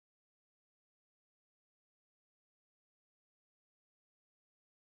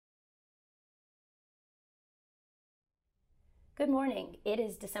Good morning. It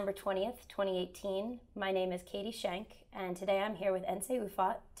is December 20th, 2018. My name is Katie Schank, and today I'm here with Nse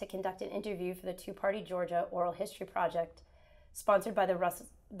Ufot to conduct an interview for the Two-Party Georgia Oral History Project, sponsored by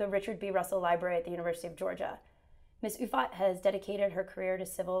the Richard B. Russell Library at the University of Georgia. Ms. Ufot has dedicated her career to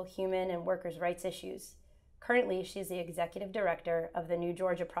civil, human, and workers' rights issues. Currently, she is the executive director of the New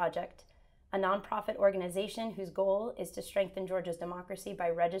Georgia Project, a nonprofit organization whose goal is to strengthen Georgia's democracy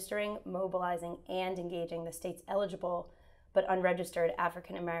by registering, mobilizing, and engaging the state's eligible but unregistered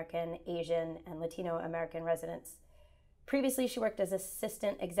African American, Asian, and Latino American residents. Previously, she worked as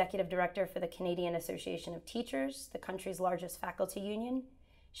assistant executive director for the Canadian Association of Teachers, the country's largest faculty union.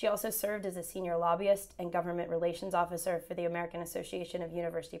 She also served as a senior lobbyist and government relations officer for the American Association of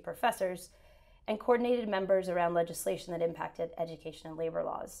University Professors and coordinated members around legislation that impacted education and labor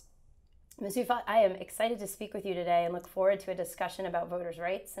laws. Ms. Ufot, I am excited to speak with you today and look forward to a discussion about voters'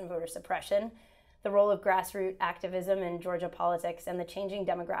 rights and voter suppression, the role of grassroots activism in Georgia politics, and the changing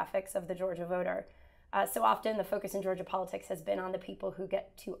demographics of the Georgia voter. So often the focus in Georgia politics has been on the people who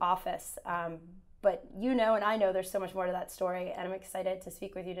get to office, but you know and I know there's so much more to that story, and I'm excited to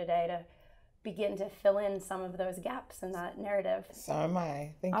speak with you today to begin to fill in some of those gaps in that narrative. So am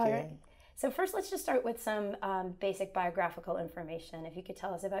I. Thank you. Right. So first, let's just start with some basic biographical information. If you could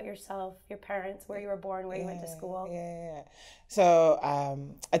tell us about yourself, your parents, where you were born, where you went to school. So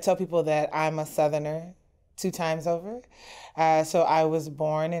I tell people that I'm a Southerner 2 times over. So I was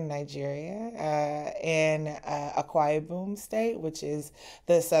born in Nigeria, in Akwa Ibom State, which is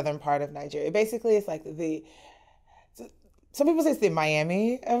the southern part of Nigeria. Basically, it's like some people say it's the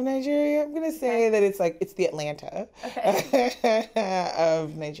Miami of Nigeria. I'm going to say that it's the Atlanta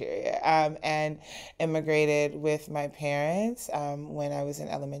of Nigeria. And immigrated with my parents when I was in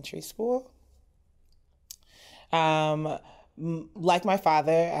elementary school. Like my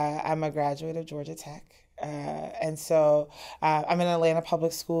father, I'm a graduate of Georgia Tech. And so I'm an Atlanta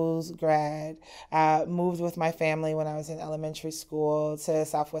Public Schools grad, moved with my family when I was in elementary school to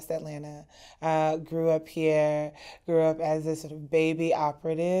Southwest Atlanta, grew up here, grew up as a sort of baby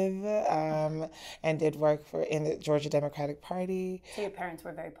operative, and did work in the Georgia Democratic Party. So your parents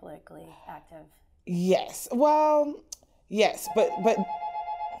were very politically active? Yes. Well, yes, but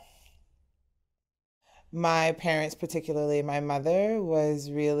my parents, particularly my mother,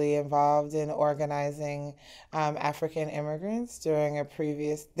 was really involved in organizing African immigrants during the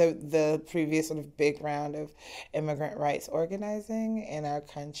previous sort of big round of immigrant rights organizing in our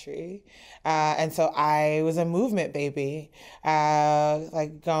country. And so I was a movement baby,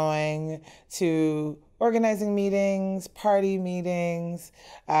 like going to organizing meetings, party meetings,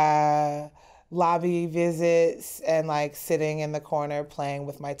 lobby visits, and like sitting in the corner playing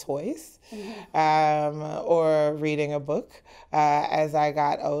with my toys, or reading a book as I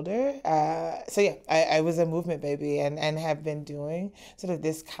got older. So yeah, I was a movement baby and have been doing sort of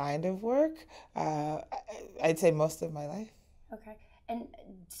this kind of work, I'd say most of my life. Okay. And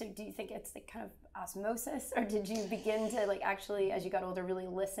so do you think it's like kind of osmosis, or did you begin to like actually, as you got older, really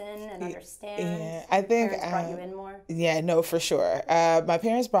listen and understand? Yeah, I think parents brought you in more? Yeah, no, for sure. My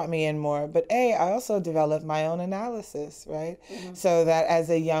parents brought me in more, but I also developed my own analysis, right? So that as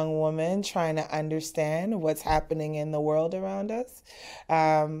a young woman trying to understand what's happening in the world around us,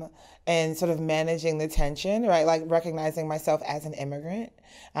 and sort of managing the tension, right? Like recognizing myself as an immigrant,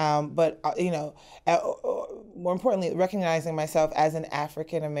 but more importantly, recognizing myself as an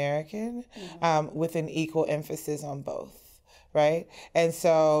African American, with an equal emphasis on both, right? And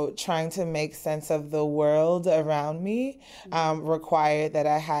so trying to make sense of the world around me required that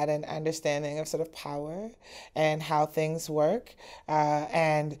I had an understanding of sort of power and how things work,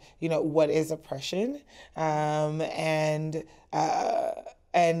 and what is oppression, and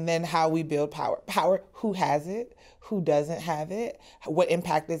then how we build power. Power, who has it, who doesn't have it, what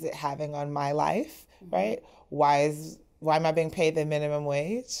impact is it having on my life, right? Why am I being paid the minimum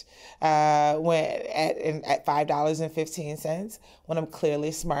wage when at $5.15 when I'm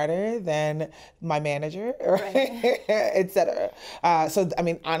clearly smarter than my manager, right? Et cetera. So, I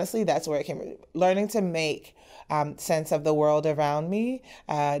mean, honestly, that's where it came from. Learning to make sense of the world around me,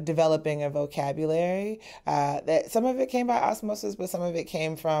 developing a vocabulary. That some of it came by osmosis, but some of it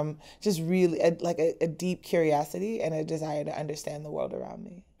came from just really a deep curiosity and a desire to understand the world around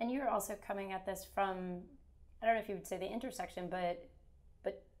me. And you're also coming at this from, I don't know if you would say the intersection, but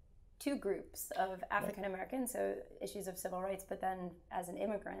 2 groups of African Americans, so issues of civil rights, but then as an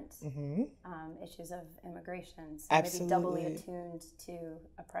immigrant, issues of immigration, so maybe doubly attuned to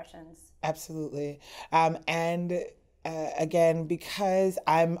oppressions. Absolutely. Again, because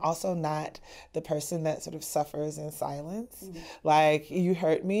I'm also not the person that sort of suffers in silence. Like, you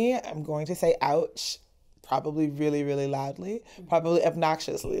hurt me, I'm going to say ouch, probably really, really loudly, probably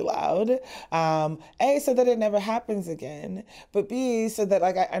obnoxiously loud. A, so that it never happens again, but B, so that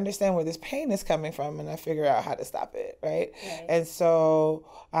like I understand where this pain is coming from and I figure out how to stop it, right? And so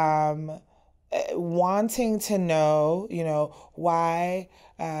wanting to know, why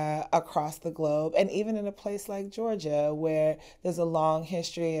across the globe, and even in a place like Georgia, where there's a long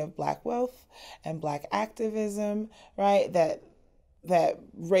history of Black wealth and Black activism, right, that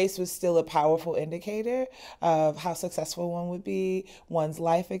race was still a powerful indicator of how successful one would be, one's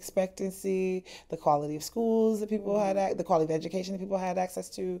life expectancy, the quality of schools that people had, the quality of education that people had access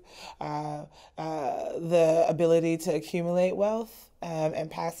to, the ability to accumulate wealth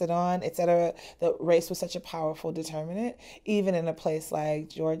and pass it on, et cetera. The race was such a powerful determinant, even in a place like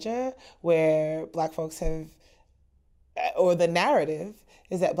Georgia, where Black folks have, or the narrative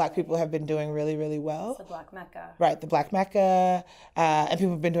is that Black people have been doing really, really well. It's the Black Mecca. Right, the Black Mecca, and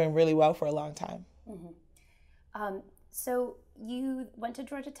people have been doing really well for a long time. So you went to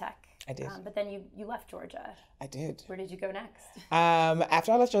Georgia Tech. I did. But then you left Georgia. I did. Where did you go next?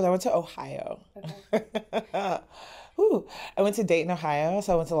 After I left Georgia, I went to Ohio. Okay. I went to Dayton, Ohio.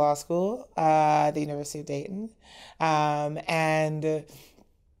 So I went to law school at the University of Dayton. And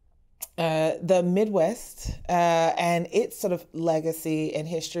the Midwest and its sort of legacy and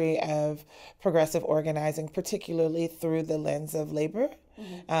history of progressive organizing, particularly through the lens of labor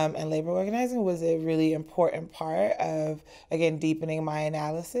and labor organizing, was a really important part of, again, deepening my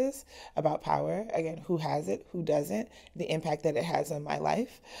analysis about power. Again, who has it, who doesn't, the impact that it has on my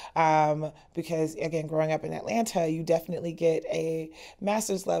life. Because, again, growing up in Atlanta, you definitely get a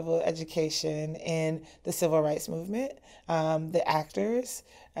master's level education in the civil rights movement, the actors,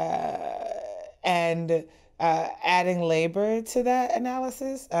 and adding labor to that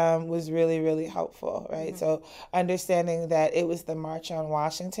analysis was really, really helpful, right? So understanding that it was the March on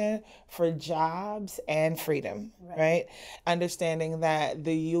Washington for jobs and freedom, right? Understanding that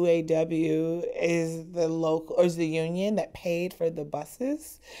the UAW is the union that paid for the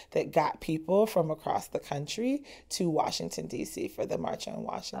buses that got people from across the country to Washington, D.C. for the March on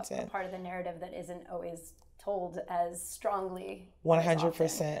Washington. A part of the narrative that isn't always told as strongly.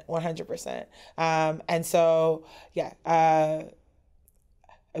 100%, 100%. And so, I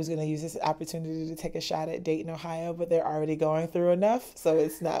was going to use this opportunity to take a shot at Dayton, Ohio, but they're already going through enough, so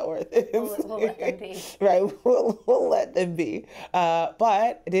it's not worth it. We'll let them be. Right, we'll let them be.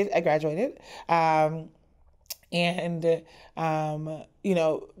 But I graduated.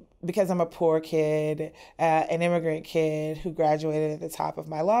 Because I'm a poor kid, an immigrant kid who graduated at the top of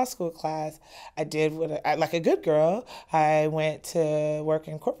my law school class, I did like a good girl. I went to work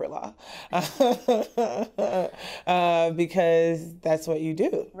in corporate law because that's what you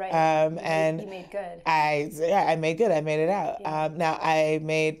do. Right. And you made good. I made good. I made it out. Yeah. Now I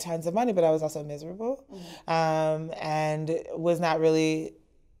made tons of money, but I was also miserable, and was not really.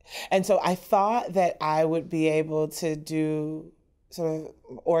 And so I thought that I would be able to do sort of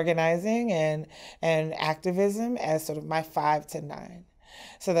organizing and activism as sort of my 5 to 9,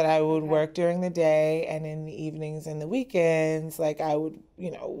 so that I would work during the day, and in the evenings and the weekends, like I would,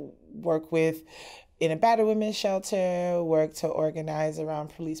 work in a battered women's shelter, work to organize around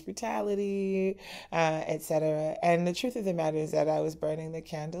police brutality, et cetera. And the truth of the matter is that I was burning the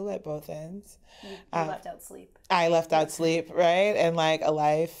candle at both ends. You left out sleep. I left out sleep, right? And like a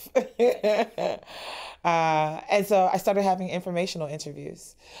life. And so I started having informational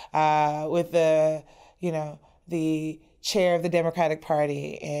interviews with the chair of the Democratic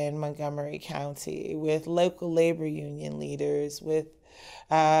Party in Montgomery County, with local labor union leaders, with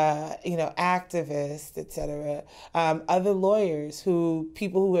activists, et cetera, other lawyers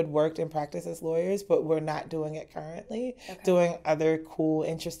people who had worked and practiced as lawyers, but were not doing it currently, doing other cool,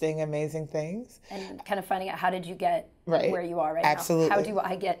 interesting, amazing things. And kind of finding out, how did you get where you are right Absolutely. now? How do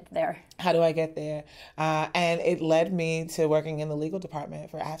I get there? How do I get there? And it led me to working in the legal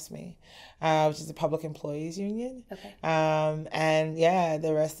department for AFSCME, which is the Public Employees Union. Okay. And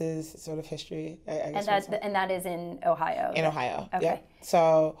the rest is sort of history. And that is in Ohio? In Ohio, okay. Yep.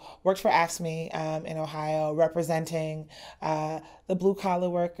 So worked for AFSCME in Ohio, representing the blue-collar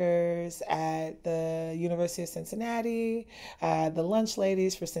workers at the University of Cincinnati, the lunch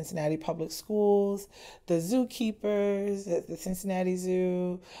ladies for Cincinnati Public Schools, the zookeepers at the Cincinnati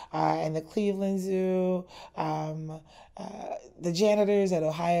Zoo and the Cleveland Zoo, the janitors at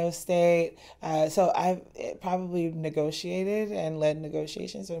Ohio State. So I've probably negotiated and led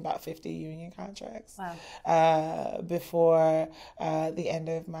negotiations on about 50 union contracts. Wow. Before the end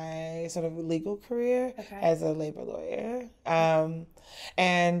of my sort of legal career as a labor lawyer. And,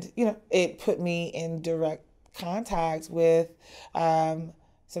 it put me in direct contact with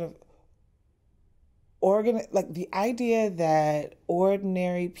sort of like the idea that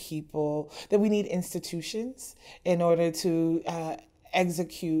ordinary people, that we need institutions in order to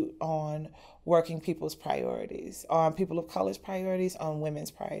execute on working people's priorities, on people of color's priorities, on women's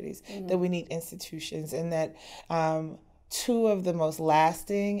priorities, that we need institutions, and that two of the most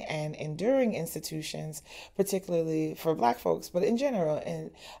lasting and enduring institutions, particularly for Black folks, but in general,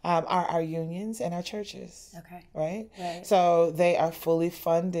 are our unions and our churches. Okay. Right? So they are fully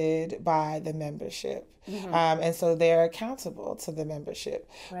funded by the membership. And so they're accountable to the membership,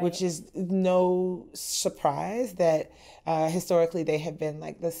 which is no surprise that historically they have been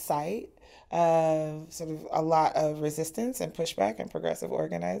like the site of sort of a lot of resistance and pushback and progressive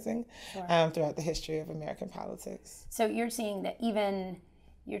organizing throughout the history of American politics. So you're seeing that even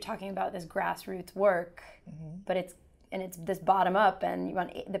you're talking about this grassroots work, but it's this bottom up, and you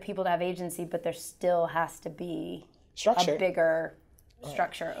want the people to have agency, but there still has to be structure, a bigger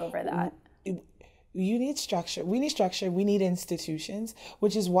structure over that. You need structure. We need structure. We need institutions,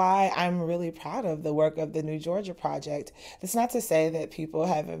 which is why I'm really proud of the work of the New Georgia Project. It's not to say that people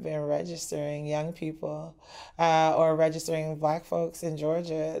haven't been registering young people or registering Black folks in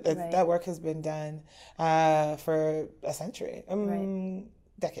Georgia. That work has been done for a century.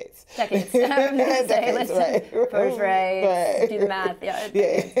 Decades. Decades, right. First rights, do the math.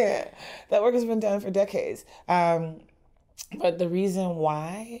 Yeah. That work has been done for decades. But the reason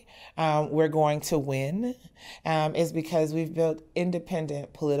why we're going to win is because we've built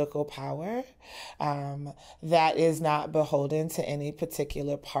independent political power that is not beholden to any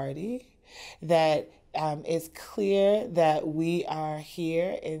particular party, that is clear that we are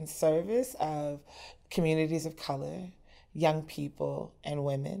here in service of communities of color, young people, and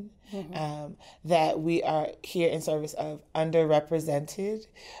women, that we are here in service of underrepresented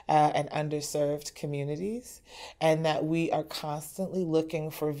and underserved communities, and that we are constantly looking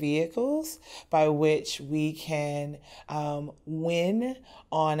for vehicles by which we can win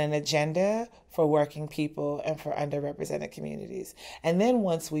on an agenda for working people and for underrepresented communities. And then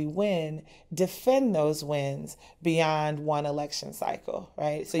once we win, defend those wins beyond one election cycle,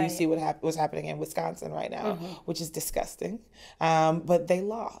 right? So you see what's happening in Wisconsin right now, which is disgusting. But they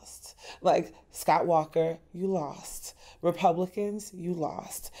lost. Like Scott Walker, you lost. Republicans, you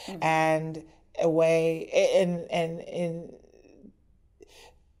lost. And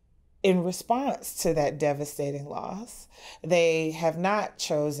in response to that devastating loss, they have not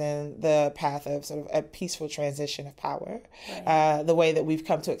chosen the path of sort of a peaceful transition of power, the way that we've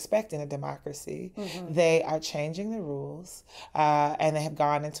come to expect in a democracy. They are changing the rules, and they have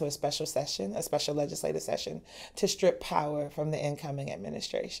gone into a special legislative session, to strip power from the incoming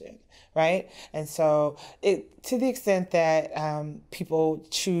administration, right? And so to the extent that people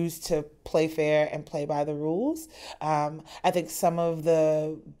choose to play fair and play by the rules, I think some of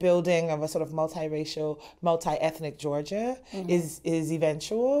the building of a sort of multiracial, multi-ethnic Georgia is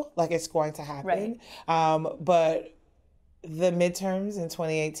eventual, like it's going to happen. But the midterms in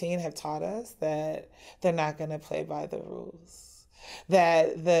 2018 have taught us that they're not going to play by the rules,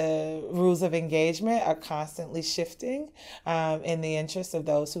 that the rules of engagement are constantly shifting in the interest of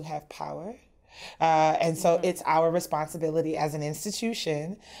those who have power. And so it's our responsibility as an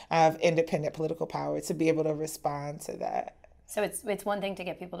institution of independent political power to be able to respond to that. So it's one thing to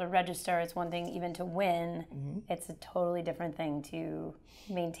get people to register. It's one thing even to win. It's a totally different thing to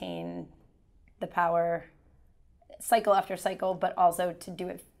maintain the power cycle after cycle, but also to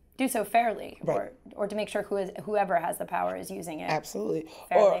do so fairly, or to make sure whoever has the power is using it. Absolutely.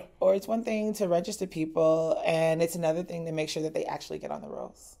 Fairly. Or it's one thing to register people, and it's another thing to make sure that they actually get on the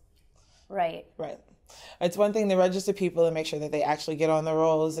rolls. Right. It's one thing to register people and make sure that they actually get on the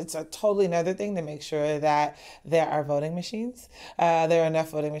rolls. It's a totally another thing to make sure that there are voting machines. There are enough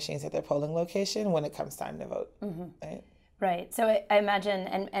voting machines at their polling location when it comes time to vote. Right. So I imagine,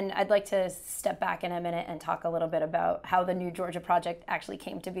 and I'd like to step back in a minute and talk a little bit about how the New Georgia Project actually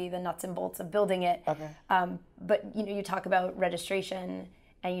came to be, the nuts and bolts of building it. Okay. But you talk about registration,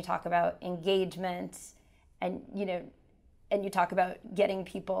 and you talk about engagement, and you talk about getting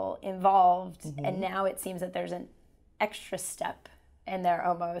people involved, and now it seems that there's an extra step in there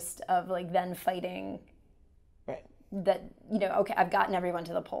almost of like then fighting that, okay, I've gotten everyone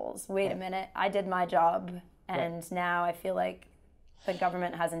to the polls. Wait a minute, I did my job, and now I feel like the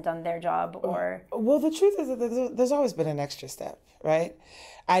government hasn't done their job, or... Well, the truth is that there's always been an extra step, right?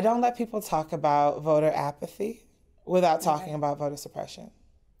 I don't let people talk about voter apathy without talking about voter suppression,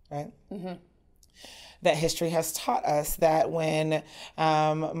 right? That history has taught us that when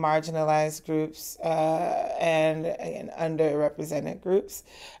marginalized groups and underrepresented groups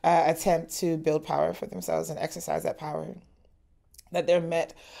attempt to build power for themselves and exercise that power, that they're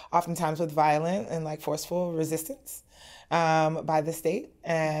met oftentimes with violent and like forceful resistance by the state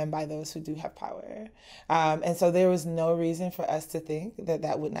and by those who do have power. And so there was no reason for us to think that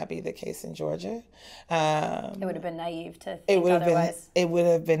that would not be the case in Georgia. It would have been naive to think otherwise. It would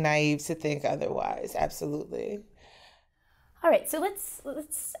have been naive to think otherwise, absolutely. All right, so let's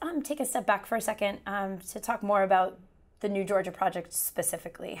take a step back for a second to talk more about the New Georgia Project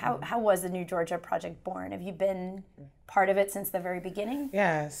specifically. How was the New Georgia Project born? Have you been part of it since the very beginning?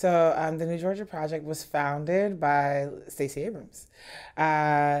 Yeah, so the New Georgia Project was founded by Stacey Abrams.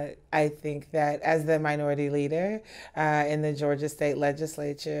 I think that as the minority leader in the Georgia State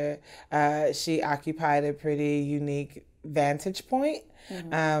Legislature, she occupied a pretty unique vantage point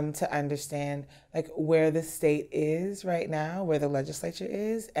to understand like where the state is right now, where the legislature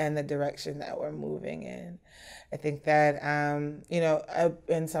is, and the direction that we're moving in. I think that,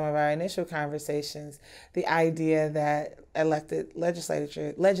 in some of our initial conversations, the idea that elected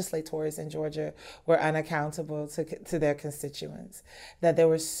legislators in Georgia were unaccountable to their constituents, that there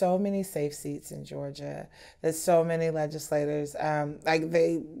were so many safe seats in Georgia, that so many legislators,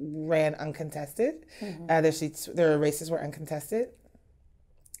 they ran uncontested, their races were uncontested,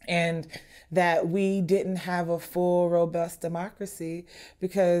 and that we didn't have a full, robust democracy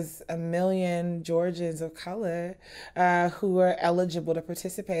because 1 million Georgians of color who were eligible to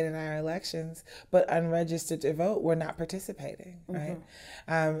participate in our elections but unregistered to vote were not participating, right?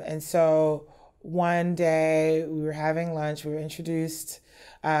 And so one day we were having lunch, we were introduced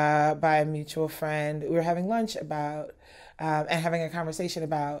by a mutual friend. We were having lunch about, and having a conversation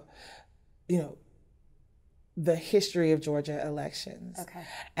about, the history of Georgia elections. Okay.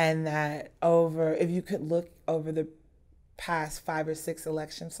 And that if you could look over the past 5 or 6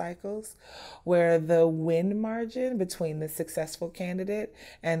 election cycles, where the win margin between the successful candidate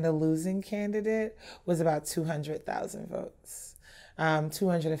and the losing candidate was about 200,000 votes,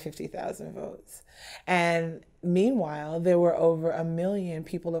 250,000 votes. And meanwhile, there were over 1 million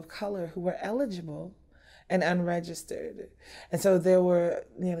people of color who were eligible and unregistered. And so there were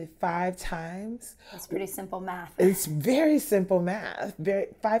nearly 5 times. That's pretty simple math. It's very simple math.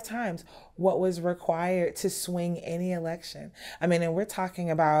 5 times what was required to swing any election. I mean, and we're talking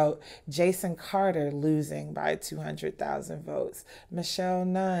about Jason Carter losing by 200,000 votes, Michelle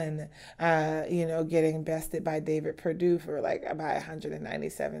Nunn, getting bested by David Perdue for by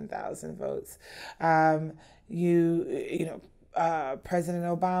 197,000 votes. President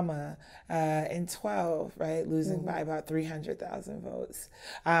Obama in 2012, right, losing by about 300,000 votes.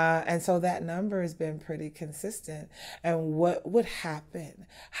 And so that number has been pretty consistent. And what would happen?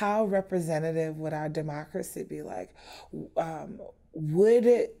 How representative would our democracy be like?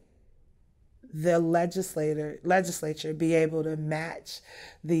 Would the legislature be able to match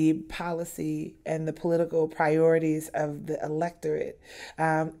the policy and the political priorities of the electorate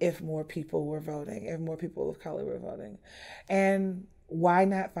if more people were voting, if more people of color were voting? And why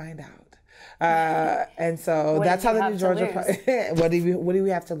not find out? And so that's how the New Georgia what do we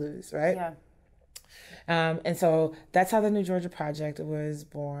have to lose, right? Yeah. And so that's how the New Georgia Project was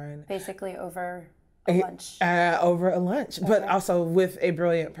born. Basically over a lunch. Over a lunch, but also with a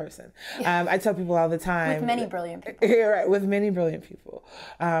brilliant person. I tell people all the time. With many brilliant people. Yeah, right, with many brilliant people.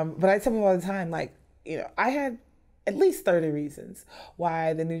 But I tell people all the time, I had at least 30 reasons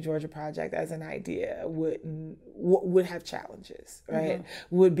why the New Georgia Project as an idea would have challenges, right?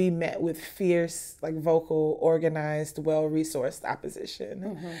 Would be met with fierce, vocal, organized, well-resourced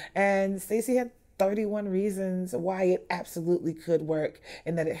opposition. And Stacey had 31 reasons why it absolutely could work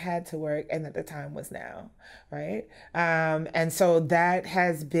and that it had to work and that the time was now, right? And so that's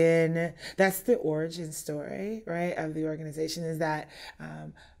the origin story, right, of the organization, is that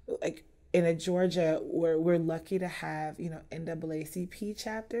in Georgia, we're lucky to have, NAACP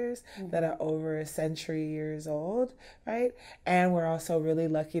chapters that are over a century years old, right? And we're also really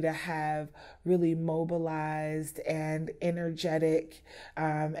lucky to have really mobilized and energetic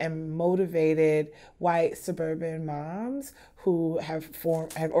and motivated white suburban moms who have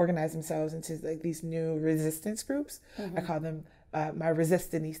organized themselves into these new resistance groups. I call them my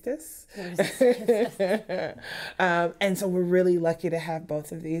resistanistas. And so we're really lucky to have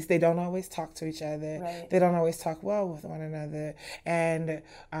both of these. They don't always talk to each other. Right. They don't always talk well with one another. And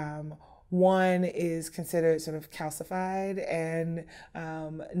one is considered sort of calcified and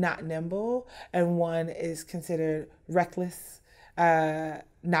not nimble, and one is considered reckless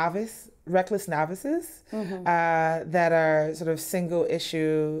novices that are sort of single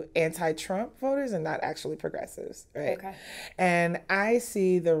issue anti-Trump voters and not actually progressives, right? Okay. And I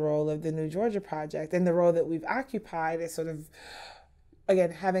see the role of the New Georgia Project and the role that we've occupied as sort of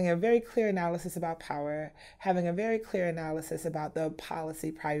again, having a very clear analysis about power, having a very clear analysis about the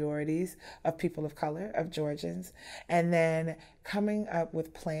policy priorities of people of color, of Georgians, and then coming up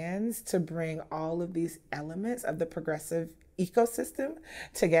with plans to bring all of these elements of the progressive ecosystem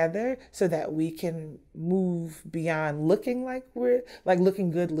together so that we can move beyond looking like we're like looking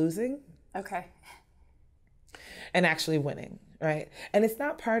good losing. Okay. And actually winning, right? And it's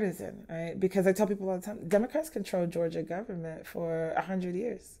not partisan, right? Because I tell people all the time, Democrats controlled Georgia government for 100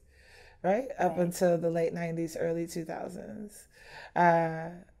 years, right? Up until the late 90s, early 2000s.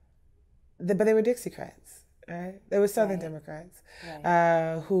 But they were Dixiecrats, right? They were Southern Democrats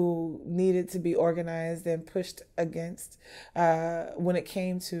who needed to be organized and pushed against when it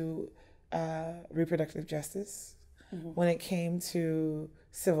came to reproductive justice, when it came to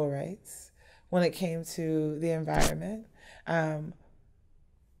civil rights, when it came to the environment.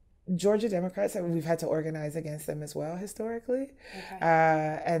 Georgia Democrats, we've had to organize against them as well historically.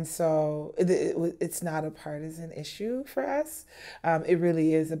 And so it's not a partisan issue for us. It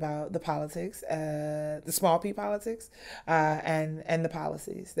really is about the politics, the small p politics, and the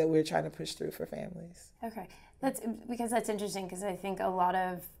policies that we're trying to push through for families. Okay. That's interesting because I think a lot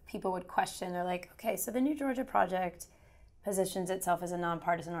of people would question, they're like, okay, so the New Georgia Project positions itself as a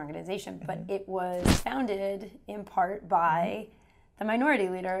nonpartisan organization, but it was founded in part by the minority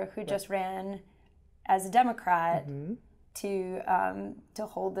leader who just ran as a Democrat to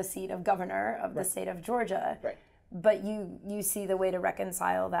hold the seat of governor of the state of Georgia. But you see the way to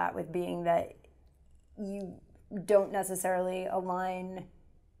reconcile that with being that you don't necessarily align,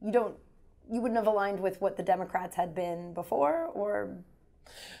 you wouldn't have aligned with what the Democrats had been before, or?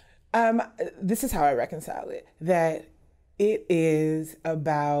 This is how I reconcile it, that it is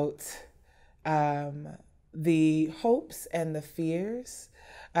about the hopes and the fears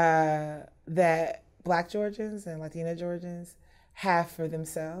that Black Georgians and Latina Georgians have for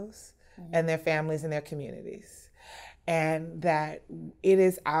themselves and their families and their communities. And that it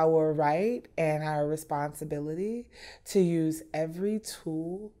is our right and our responsibility to use every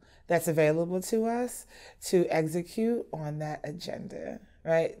tool that's available to us to execute on that agenda.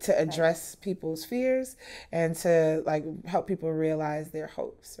 Right, to address people's fears and to help people realize their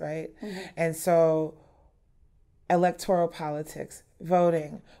hopes, right? And so electoral politics,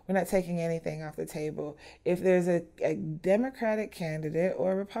 voting, we're not taking anything off the table. If there's a Democratic candidate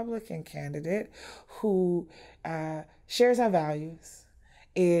or a Republican candidate who shares our values,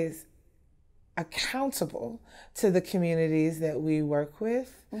 is accountable to the communities that we work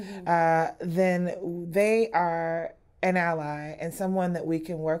with, then they are an ally and someone that we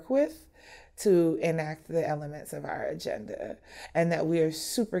can work with to enact the elements of our agenda, and that we are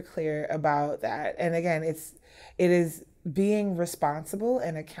super clear about that. And again, it is being responsible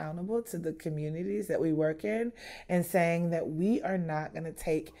and accountable to the communities that we work in, and saying that we are not going to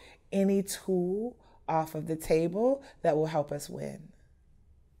take any tool off of the table that will help us win.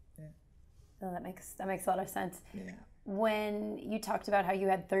 Oh, that makes a lot of sense. Yeah. When you talked about how you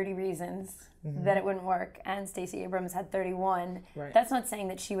had 30 reasons that it wouldn't work, and Stacey Abrams had 31, that's not saying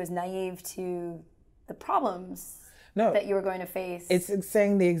that she was naive to the problems that you were going to face. It's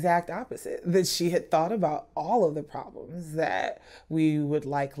saying the exact opposite, that she had thought about all of the problems that we would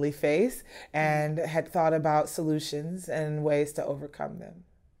likely face and had thought about solutions and ways to overcome them.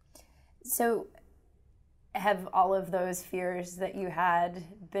 So have all of those fears that you had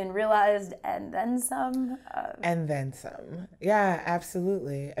been realized and then some? And then some. Yeah,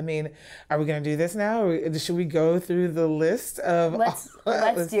 absolutely. I mean, are we going to do this now? Or should we go through the list of... Let's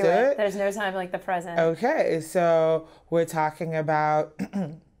do it. There's no time like the present. Okay, so we're talking about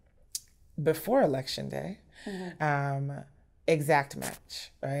before Election Day. Exact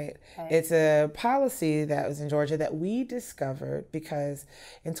match, right? It's a policy that was in Georgia that we discovered because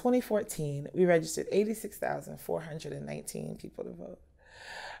in 2014, we registered 86,419 people to vote.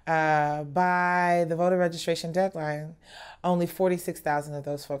 By the voter registration deadline, only 46,000 of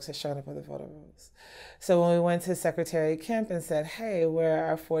those folks had shown up at the voter rolls. So when we went to Secretary Kemp and said, hey, where are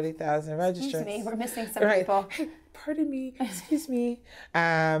our 40,000 registrants? Excuse me, we're missing some people. Hey, pardon me, excuse me.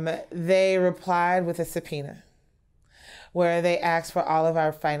 They replied with a subpoena, where they asked for all of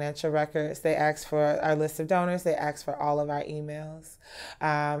our financial records, they asked for our list of donors, they asked for all of our emails.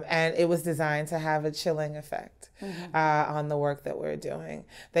 And it was designed to have a chilling effect on the work that we're doing.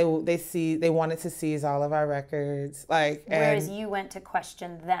 They wanted to seize all of our records. Whereas you went to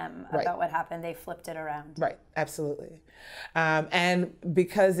question them about what happened, they flipped it around. Right, absolutely. And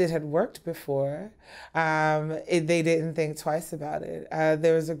because it had worked before, they didn't think twice about it.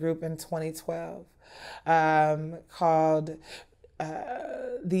 There was a group in 2012 called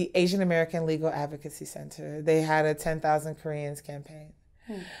the Asian American Legal Advocacy Center. They had a 10,000 Koreans campaign.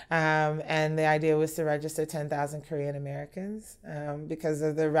 And the idea was to register 10,000 Korean Americans because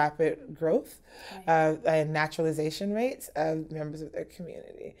of the rapid growth and naturalization rates of members of their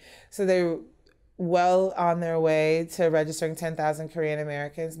community. So they were well on their way to registering 10,000 Korean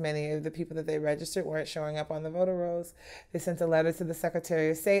Americans. Many of the people that they registered weren't showing up on the voter rolls. They sent a letter to the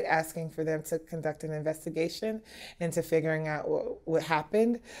Secretary of State asking for them to conduct an investigation into figuring out what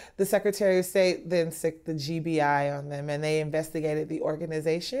happened. The Secretary of State then sicked the GBI on them, and they investigated the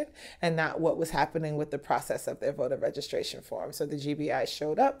organization and not what was happening with the process of their voter registration form. So the GBI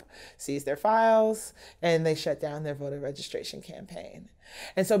showed up, seized their files, and they shut down their voter registration campaign.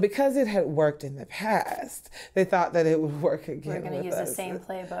 And so because it had worked in the past, they thought that it would work again. We're going to use the same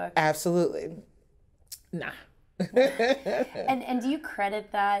playbook. Absolutely. Nah. And do you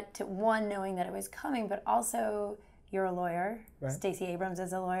credit that to, one, knowing that it was coming, but also you're a lawyer, right. Stacey Abrams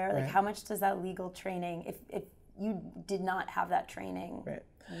is a lawyer. Like, how much does that legal training, if you did not have that training, right.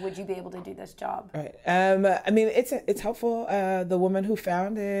 would you be able to do this job? Right. I mean, it's helpful. The woman who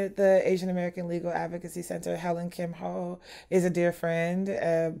founded the Asian American Legal Advocacy Center, Helen Kim Ho, is a dear friend,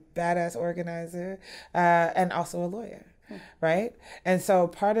 a badass organizer, and also a lawyer, right? And so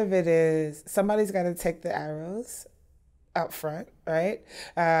part of it is somebody's got to take the arrows up front, right?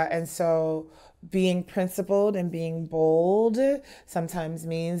 And so being principled and being bold sometimes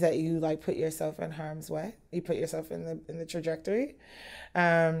means that you like put yourself in harm's way. You put yourself in the trajectory.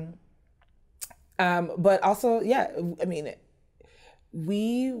 But also, yeah, I mean,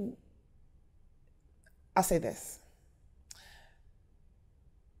 I'll say this.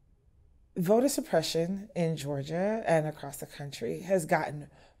 Voter suppression in Georgia and across the country has gotten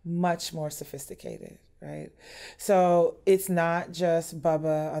much more sophisticated, right? So it's not just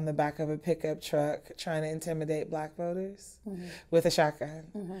Bubba on the back of a pickup truck trying to intimidate Black voters with a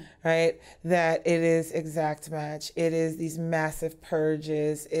shotgun, right? That it is exact match. It is these massive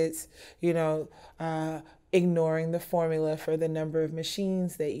purges. It's, ignoring the formula for the number of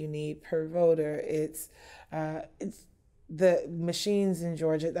machines that you need per voter. It's the machines in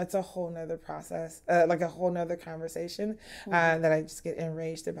Georgia, that's a whole nother process, like a whole nother conversation that I just get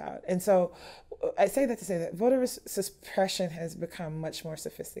enraged about. And so I say that to say that voter suppression has become much more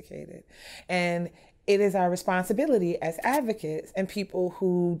sophisticated. And it is our responsibility as advocates and people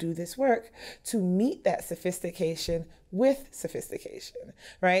who do this work to meet that sophistication with sophistication,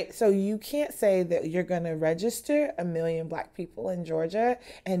 right? So you can't say that you're going to register 1 million Black people in Georgia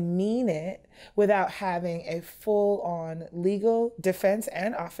and mean it without having a full-on legal defense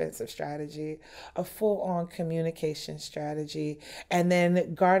and offensive strategy, a full-on communication strategy, and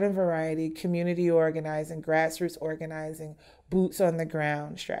then garden variety, community organizing, grassroots organizing, boots on the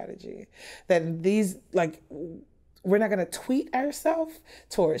ground strategy. That these, we're not going to tweet ourselves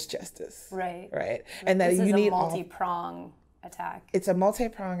towards justice. Right. Right. And that you need a multi-prong attack. It's a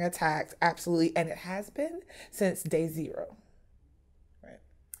multi-prong attack, absolutely. And it has been since day zero. Right.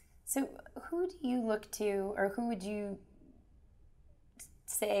 So who do you look to, or who would you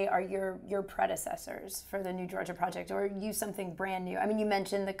say are your predecessors for the New Georgia Project, or use something brand new? I mean, you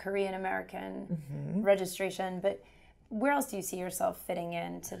mentioned the Korean American registration, but where else do you see yourself fitting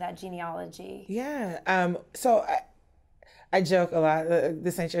into that genealogy? Yeah. So I joke a lot,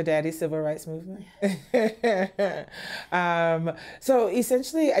 this ain't your daddy's civil rights movement. So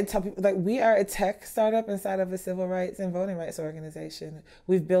essentially, I tell people, we are a tech startup inside of a civil rights and voting rights organization.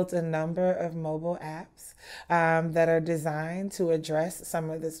 We've built a number of mobile apps that are designed to address some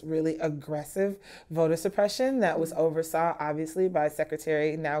of this really aggressive voter suppression that was oversaw, obviously, by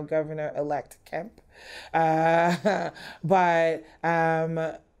Secretary, now Governor-elect Kemp. But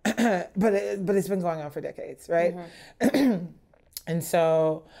it's been going on for decades, right? And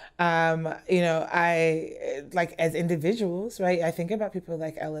so, I, as individuals, right, I think about people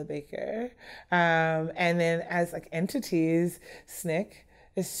like Ella Baker. And then as entities, SNCC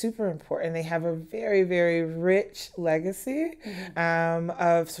is super important. They have a very, very rich legacy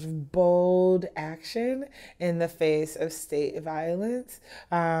of sort of bold action in the face of state violence.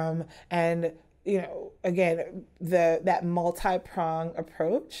 And again, that multi-prong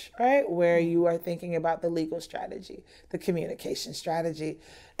approach, right, where you are thinking about the legal strategy, the communication strategy,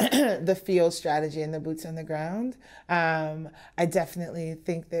 the field strategy, and the boots on the ground. I definitely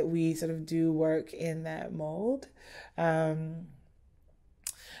think that we sort of do work in that mold.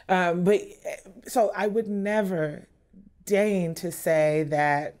 But so I would never deign to say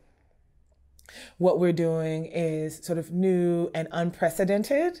that what we're doing is sort of new and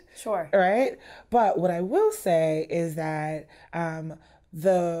unprecedented. Sure. Right? But what I will say is that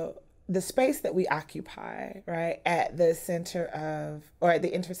the the space that we occupy, right, at the center of, or at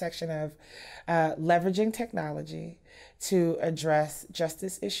the intersection of leveraging technology to address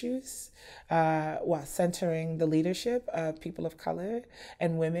justice issues while centering the leadership of people of color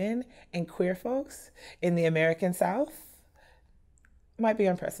and women and queer folks in the American South might be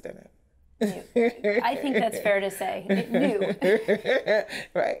unprecedented. I think that's fair to say. New.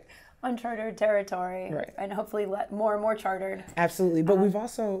 Right. Uncharted territory, right. And hopefully let more and more chartered. Absolutely. But we've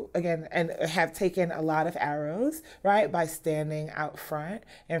also, again, and have taken a lot of arrows, right, by standing out front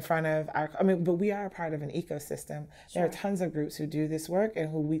in front of our, but we are a part of an ecosystem. Sure. There are tons of groups who do this work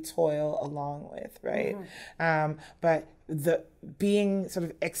and who we toil along with, right? But the being sort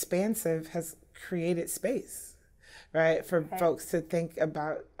of expansive has created space, right, for folks to think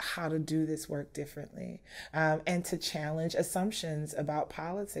about how to do this work differently, and to challenge assumptions about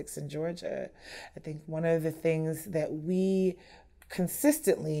politics in Georgia. I think one of the things that we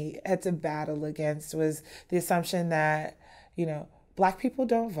consistently had to battle against was the assumption that, Black people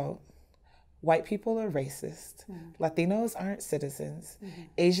don't vote, white people are racist, Latinos aren't citizens,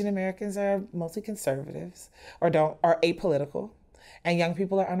 Asian Americans are mostly conservatives or apolitical, and young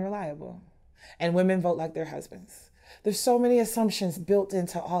people are unreliable, and women vote like their husbands. There's so many assumptions built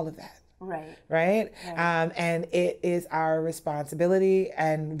into all of that. Right. And it is our responsibility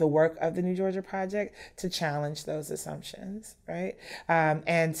and the work of the New Georgia Project to challenge those assumptions, right?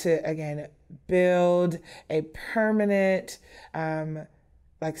 And to, again, build a permanent,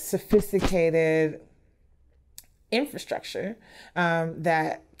 sophisticated infrastructure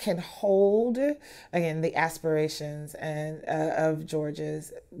that can hold, again, the aspirations and of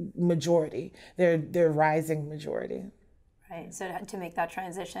Georgia's majority, their rising majority. Right. So to make that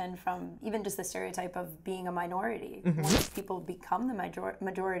transition from even just the stereotype of being a minority, once people become the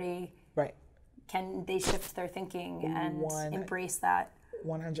majority, right, can they shift their thinking and embrace that?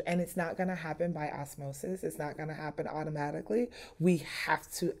 100. And it's not going to happen by osmosis. It's not going to happen automatically. We have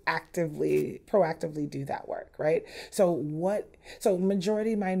to proactively do that work, right? So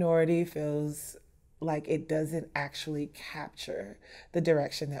majority minority feels like it doesn't actually capture the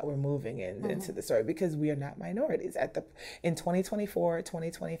direction that we're moving into the story, because we are not minorities. In 2024,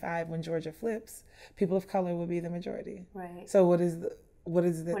 2025, when Georgia flips, people of color will be the majority. Right. So what is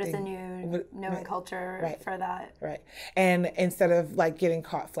the new nomenclature for that? Right. And instead of getting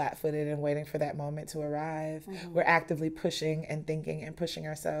caught flat-footed and waiting for that moment to arrive, we're actively pushing and thinking and pushing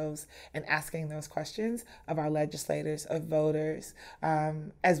ourselves and asking those questions of our legislators, of voters,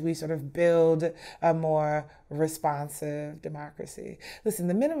 as we sort of build a more responsive democracy. Listen,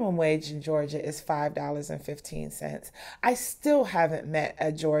 the minimum wage in Georgia is $5.15. I still haven't met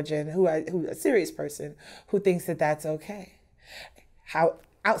a Georgian a serious person who thinks that that's okay. How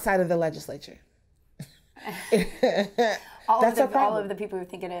outside of the legislature? all of the people who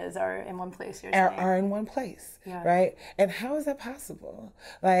think it is are in one place. Are in one place, right? And how is that possible?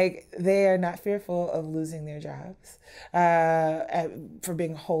 They are not fearful of losing their jobs for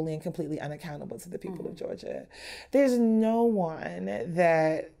being wholly and completely unaccountable to the people of Georgia. There's no one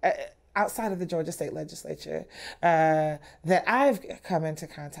that outside of the Georgia State Legislature that I've come into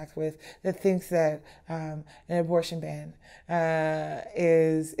contact with that thinks that an abortion ban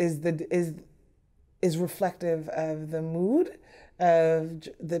is reflective of the mood of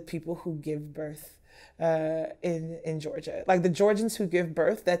the people who give birth in Georgia. The Georgians who give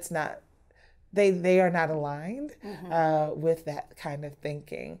birth, that's not. They are not aligned with that kind of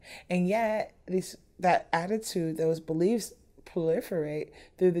thinking, and yet that attitude, those beliefs, proliferate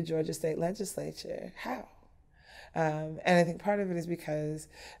through the Georgia State Legislature. How? And I think part of it is because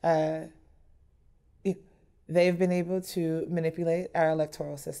they've been able to manipulate our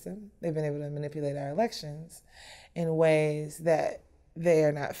electoral system. They've been able to manipulate our elections in ways that they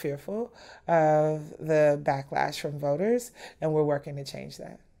are not fearful of the backlash from voters, and we're working to change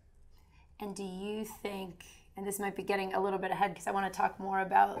that. And do you think, and this might be getting a little bit ahead because I want to talk more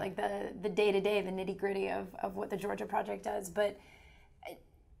about the day-to-day, the nitty-gritty of what the Georgia Project does, but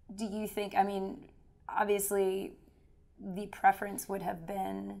do you think, obviously the preference would have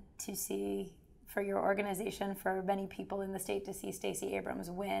been to see, for your organization, for many people in the state, to see Stacey Abrams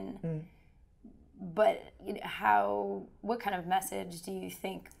win. But what kind of message do you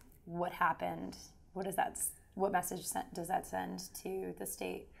think what happened? What message does that send to the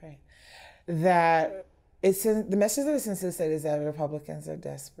state? Right. The message that it sends to the state is that Republicans are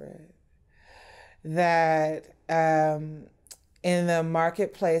desperate. That in the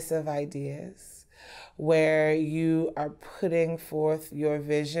marketplace of ideas, where you are putting forth your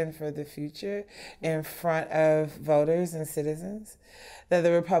vision for the future in front of voters and citizens, that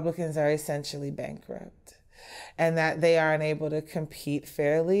the Republicans are essentially bankrupt. and that they aren't able to compete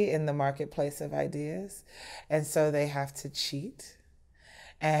fairly in the marketplace of ideas. And so they have to cheat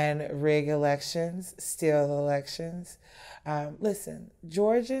and rig elections, steal elections. Listen,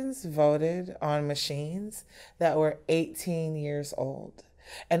 Georgians voted on machines that were 18 years old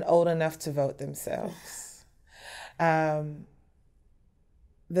and old enough to vote themselves. The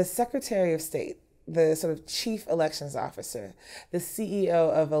Secretary of State, the sort of chief elections officer, the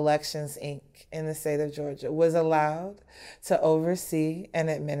CEO of Elections, Inc. in the state of Georgia, was allowed to oversee and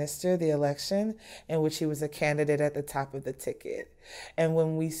administer the election in which he was a candidate at the top of the ticket. And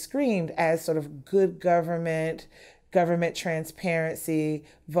when we screamed as sort of good government transparency,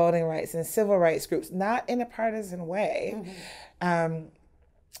 voting rights, and civil rights groups, not in a partisan way,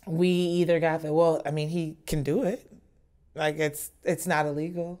 we either got the, well, I mean, he can do it. Like, it's not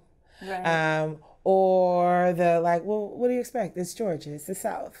illegal. Right. Or the like, well, what do you expect? It's Georgia, it's the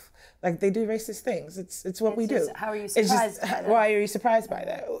South. Like, they do racist things. It's what we do. How are you surprised by that? Why are you surprised by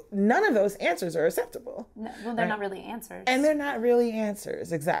that? None of those answers are acceptable. No, well, they're not really answers. And they're not really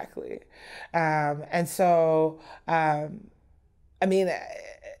answers, exactly. And so, I mean,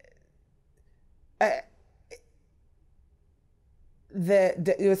 it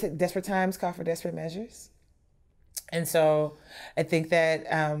was desperate times call for desperate measures. And so I think that,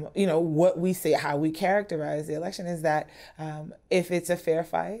 what we say, how we characterize the election is that if it's a fair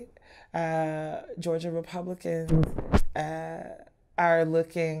fight, Georgia Republicans are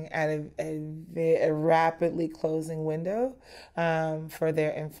looking at a rapidly closing window for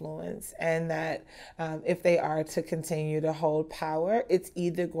their influence. And that if they are to continue to hold power, it's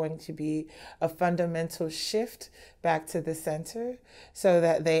either going to be a fundamental shift back to the center so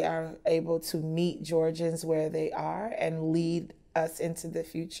that they are able to meet Georgians where they are and lead us into the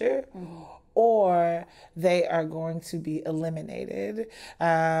future, or they are going to be eliminated,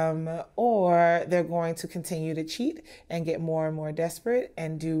 or they're going to continue to cheat and get more and more desperate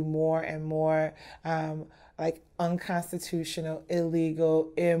and do more and more like unconstitutional,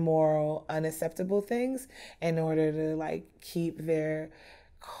 illegal, immoral, unacceptable things in order to like keep their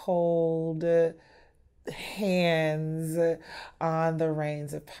cold hands on the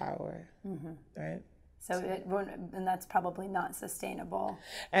reins of power, right? So and that's probably not sustainable.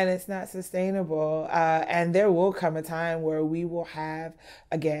 And it's not sustainable. And there will come a time where we will have,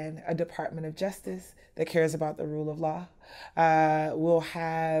 again, a Department of Justice that cares about the rule of law. We'll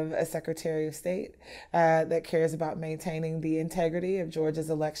have a Secretary of State that cares about maintaining the integrity of Georgia's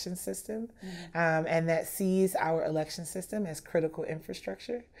election system, and that sees our election system as critical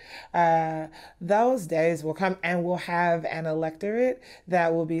infrastructure. Those days will come, and we'll have an electorate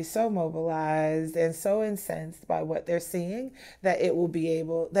that will be so mobilized and so incensed by what they're seeing that it will be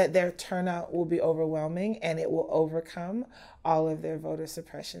able, that their turnout will be overwhelming, and it will overcome all of their voter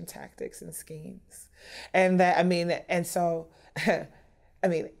suppression tactics and schemes. And that, I mean, and so, I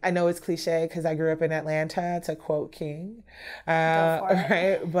mean, I know it's cliche because I grew up in Atlanta, to quote King,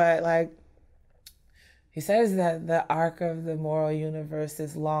 right? But like, he says that the arc of the moral universe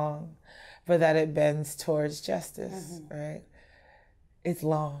is long, but that it bends towards justice, right? It's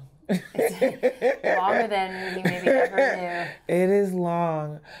long. It's longer than you maybe ever knew. It is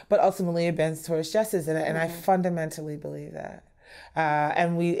long, but ultimately it bends towards justice, and I fundamentally believe that.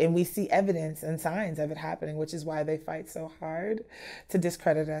 And we see evidence and signs of it happening, which is why they fight so hard to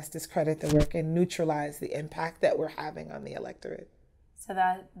discredit us, discredit the work, and neutralize the impact that we're having on the electorate. So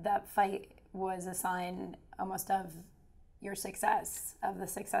that fight was a sign almost of your success, of the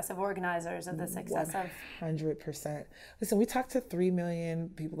success of organizers, of the success of 100%. Listen, we talked to 3 million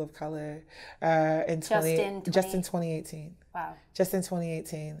people of color just in 2018. Wow. Just in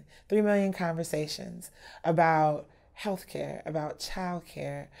 2018. 3 million conversations about healthcare, about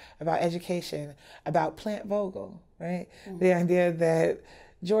childcare, about education, about Plant Vogtle, right? The idea that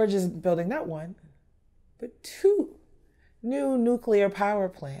Georgia's building not one, but 2 new nuclear power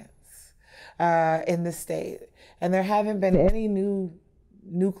plants in the state. And there haven't been any new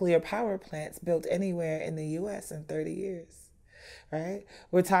nuclear power plants built anywhere in the U.S. in 30 years, right?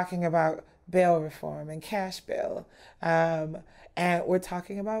 We're talking about bail reform and cash bail. And we're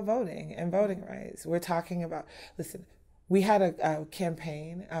talking about voting and voting rights. We're talking about, listen, we had a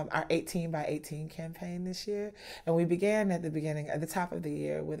campaign, our 18 by 18 campaign this year, and we began at the top of the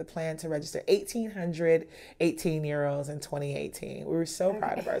year with a plan to register 1,800 18-year-olds in 2018. We were so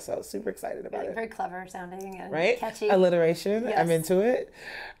proud of ourselves, super excited about it. Very clever sounding and right? Catchy. Alliteration, Yes. I'm into it.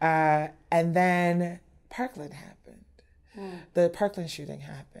 And then Parkland happened. The Parkland shooting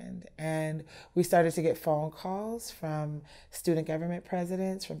happened, and we started to get phone calls from student government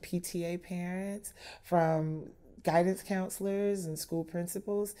presidents, from PTA parents, from guidance counselors and school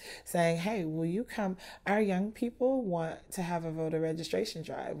principals saying, hey, will you come? Our young people want to have a voter registration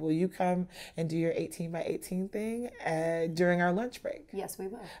drive. Will you come and do your 18 by 18 thing during our lunch break? Yes, we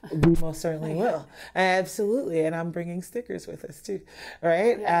will. We most certainly will. Absolutely. And I'm bringing stickers with us too.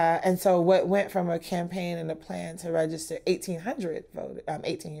 Right. Yeah. And so what went from a campaign and a plan to register 1,800 vote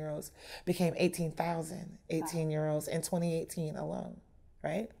 18-year-olds became 18,000 18-year-olds in 2018 alone.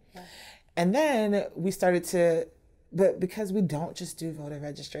 Right. Yeah. And then we started to, but because we don't just do voter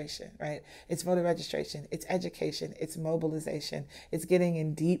registration, right? It's voter registration, it's education, it's mobilization, it's getting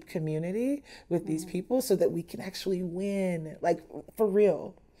in deep community with these people so that we can actually win, like for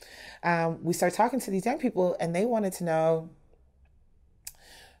real. We started talking to these young people and they wanted to know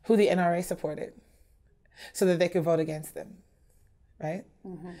who the NRA supported so that they could vote against them, right?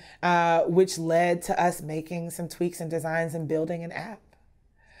 Which led to us making some tweaks and designs and building an app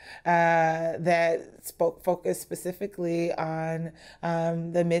that focused specifically on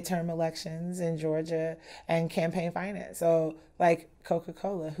the midterm elections in Georgia and campaign finance. So like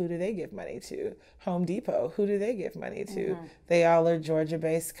Coca-Cola, who do they give money to? Home Depot, who do they give money to? They all are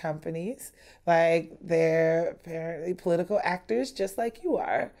Georgia-based companies. Like they're apparently political actors just like you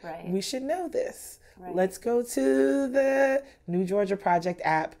are. Right. We should know this. Right. Let's go to the New Georgia Project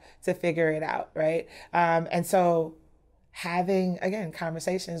app to figure it out, right? And so having, again,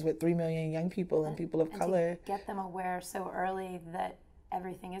 conversations with 3 million young people and people of color. To get them aware so early that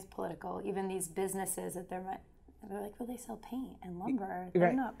everything is political. Even these businesses that they're like, well, they sell paint and lumber.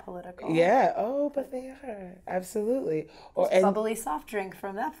 They're not political. Yeah. Oh, but they are. Absolutely. Or bubbly soft drink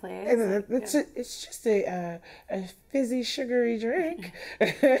from that place. It's just a fizzy, sugary drink.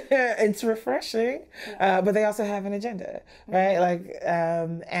 It's refreshing. Yeah. But they also have an agenda, right? Like,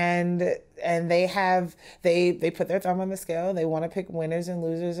 and they put their thumb on the scale. They want to pick winners and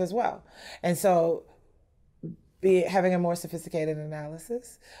losers as well. And so having a more sophisticated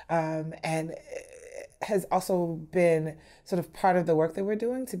analysis, and has also been sort of part of the work that we're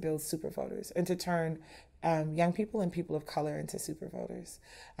doing to build super voters and to turn young people and people of color into super voters.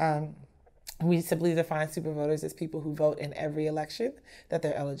 We simply define super voters as people who vote in every election that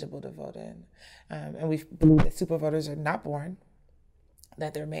they're eligible to vote in. And we believe that super voters are not born,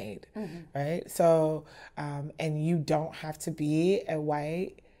 that they're made, right? So, and you don't have to be a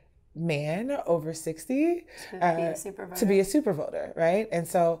white man over 60 to be a super voter, right? And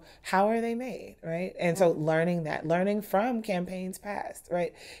so how are they made, right? And so learning from campaigns past,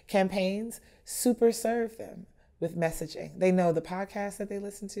 right? Campaigns super serve them with messaging. They know the podcasts that they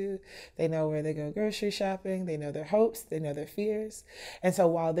listen to. They know where they go grocery shopping. They know their hopes. They know their fears. And so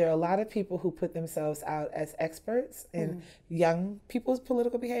while there are a lot of people who put themselves out as experts in young people's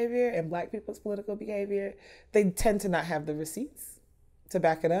political behavior and Black people's political behavior, they tend to not have the receipts to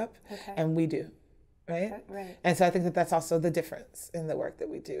back it up, and we do, right? Right. And so I think that that's also the difference in the work that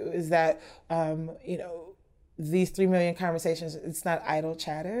we do, is that, these 3 million conversations, it's not idle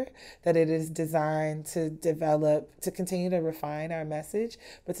chatter, that it is designed to continue to refine our message,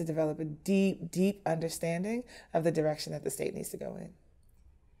 but to develop a deep, deep understanding of the direction that the state needs to go in.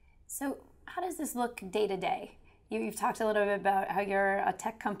 So how does this look day to day? You've talked a little bit about how you're a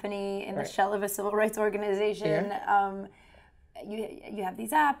tech company in the shell of a civil rights organization. Yeah. You have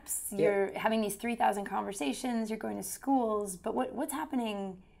these apps, you're having these 3,000 conversations, you're going to schools, but what's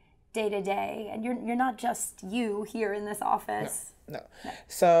happening day to day? And you're not just you here in this office. No.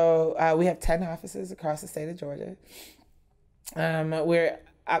 So we have 10 offices across the state of Georgia. We're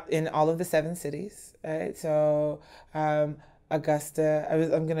up in all of the 7 cities, right? So Augusta,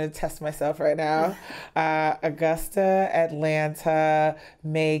 I'm going to test myself right now. Augusta, Atlanta,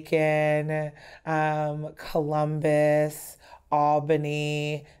 Macon, Columbus,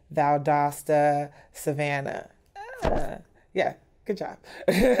 Albany, Valdosta, Savannah. Yeah, good job.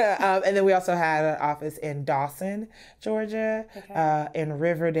 And then we also had an office in Dawson, Georgia, in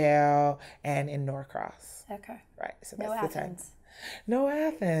Riverdale, and in Norcross. Okay. Right. So that's the Athens. No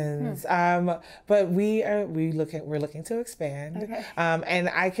Athens. But we're looking to expand. Okay. And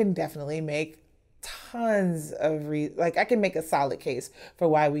I can definitely make tons of I can make a solid case for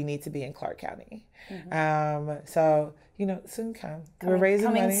why we need to be in Clark County. So soon come. We're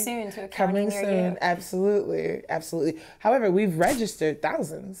raising money. Soon to a county near you. Absolutely. However, we've registered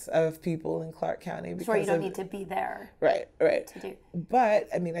thousands of people in Clark County because you don't need to be there. Right. To do. But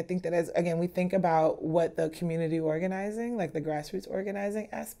I think that as we think about what the community organizing, like the grassroots organizing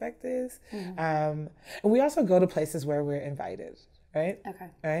aspect is, and we also go to places where we're invited. Right? Okay.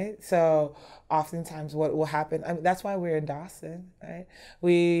 Right? So oftentimes what will happen, that's why we're in Dawson, right?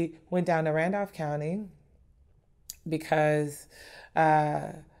 We went down to Randolph County because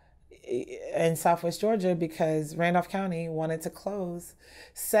in Southwest Georgia because Randolph County wanted to close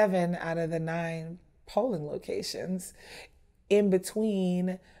 7 out of the 9 polling locations in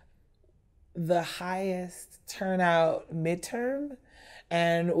between the highest turnout midterm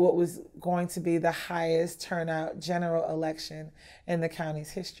and what was going to be the highest turnout general election in the county's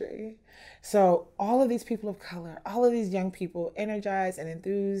history. So all of these people of color, all of these young people energized and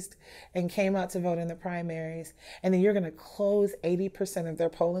enthused and came out to vote in the primaries. And then you're going to close 80% of their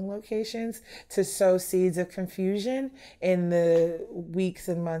polling locations to sow seeds of confusion in the weeks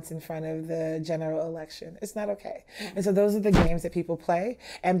and months in front of the general election. It's not okay. And so those are the games that people play.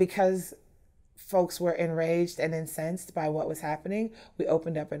 And because folks were enraged and incensed by what was happening, we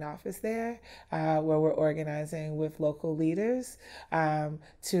opened up an office there where we're organizing with local leaders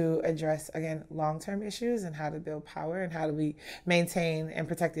to address, again, long-term issues and how to build power and how do we maintain and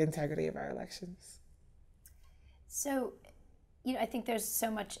protect the integrity of our elections. So, I think there's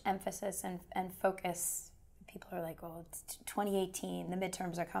so much emphasis and focus. People are like, well, it's 2018, the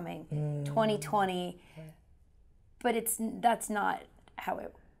midterms are coming, 2020, but that's not how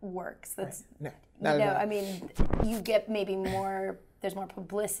it works. That's right. No, I mean, you get maybe there's more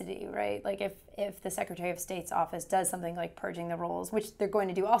publicity, right? Like if the Secretary of State's office does something like purging the rolls, which they're going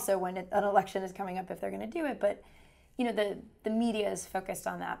to do also when an election is coming up if they're going to do it, but the media is focused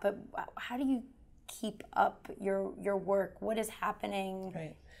on that. But how do you keep up your work? What is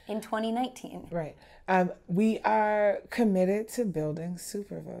happening in 2019? Right. We are committed to building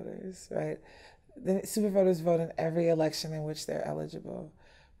super voters, right? The super voters vote in every election in which they're eligible.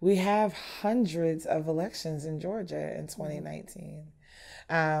 We have hundreds of elections in Georgia in 2019.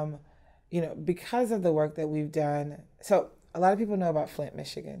 Because of the work that we've done. So a lot of people know about Flint,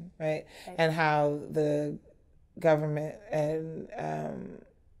 Michigan, right? And how the government and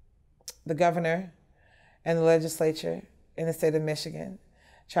the governor and the legislature in the state of Michigan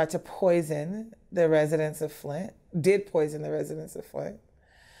tried to poison the residents of Flint, did poison the residents of Flint,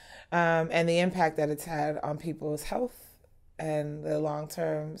 and the impact that it's had on people's health and the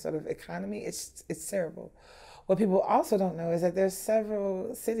long-term sort of economy, it's terrible. What people also don't know is that there's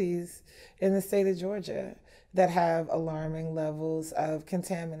several cities in the state of Georgia that have alarming levels of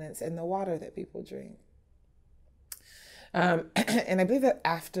contaminants in the water that people drink. And I believe that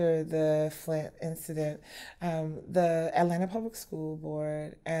after the Flint incident, the Atlanta Public School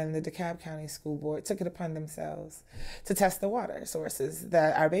Board and the DeKalb County School Board took it upon themselves to test the water sources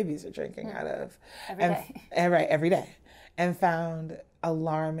that our babies are drinking out of. Every day. And found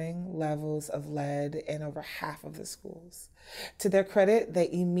alarming levels of lead in over half of the schools. To their credit,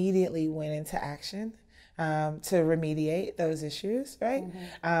 they immediately went into action to remediate those issues, right?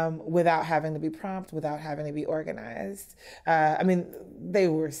 Without having to be prompt, without having to be organized. They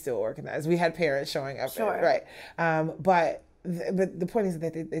were still organized. We had parents showing up, right? But the point is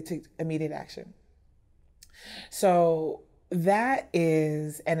that they took immediate action. So that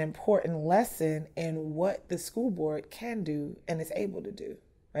is an important lesson in what the school board can do and is able to do,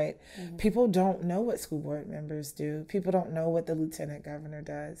 right? People don't know what school board members do. People don't know what the lieutenant governor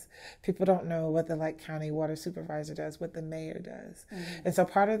does. People don't know what the county water supervisor does, what the mayor does. And so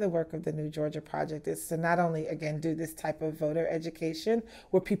part of the work of the New Georgia Project is to not only, again, do this type of voter education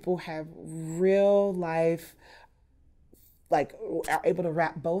where people have real life, are able to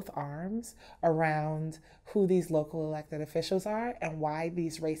wrap both arms around who these local elected officials are and why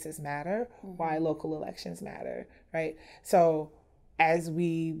these races matter, why local elections matter, right? So as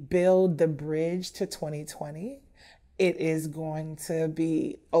we build the bridge to 2020, it is going to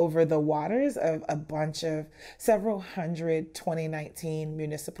be over the waters of a bunch of several hundred 2019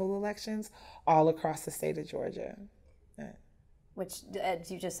 municipal elections all across the state of Georgia. Which, as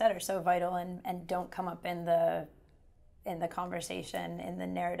you just said, are so vital and don't come up in the conversation, in the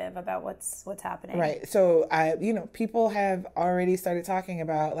narrative about what's happening. Right. So people have already started talking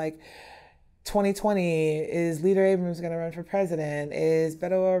about 2020, is Leader Abrams going to run for president? Is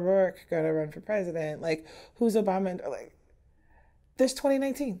Beto O'Rourke going to run for president? Who's Obama? There's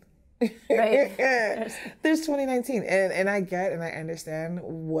 2019. Right. There's 2019. And I get and I understand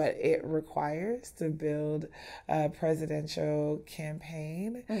what it requires to build a presidential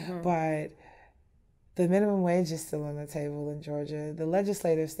campaign, but the minimum wage is still on the table in Georgia. The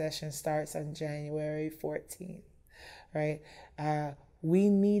legislative session starts on January 14th, right? We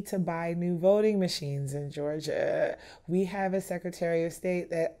need to buy new voting machines in Georgia. We have a Secretary of State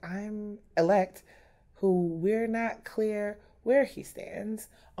that I'm elect who we're not clear where he stands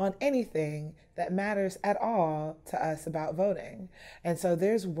on anything that matters at all to us about voting. And so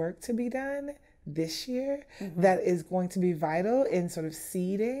there's work to be done this year that is going to be vital in sort of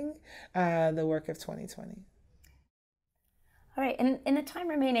seeding the work of 2020. All right, and in the time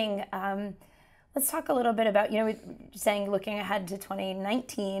remaining, let's talk a little bit about, saying looking ahead to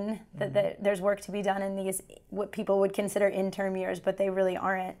 2019, that there's work to be done in these, what people would consider interim years, but they really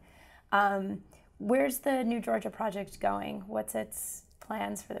aren't. Where's the New Georgia Project going? What's its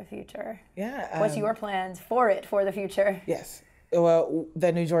plans for the future? Yeah. What's your plans for the future? Yes. Well,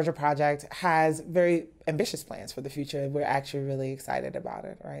 the New Georgia Project has very ambitious plans for the future. We're actually really excited about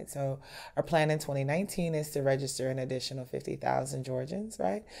it, right? So our plan in 2019 is to register an additional 50,000 Georgians,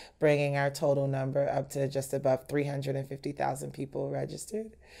 right? Bringing our total number up to just above 350,000 people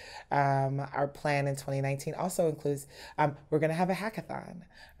registered. Our plan in 2019 also includes, we're going to have a hackathon,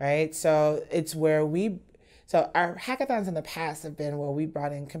 right? So it's where so our hackathons in the past have been where we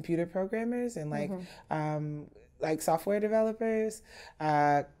brought in computer programmers and like software developers,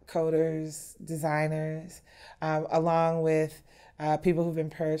 coders, designers, along with people who've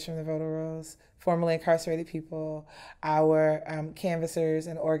been purged from the voter rolls, formerly incarcerated people, our canvassers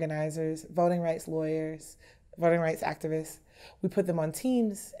and organizers, voting rights lawyers, voting rights activists. We put them on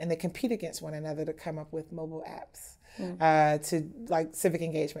teams and they compete against one another to come up with mobile apps, to like civic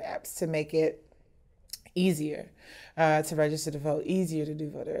engagement apps to make it easier to register to vote, easier to do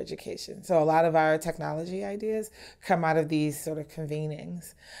voter education. So a lot of our technology ideas come out of these sort of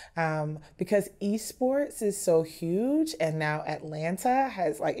convenings. Because esports is so huge, and now Atlanta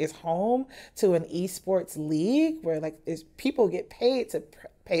is home to an esports league where people get paid to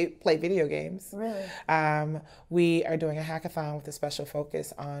play video games. Really? We are doing a hackathon with a special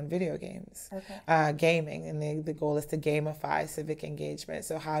focus on video games, gaming, and the goal is to gamify civic engagement.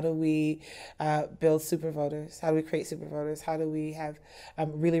 So how do we build super voters? How do we create super voters? How do we have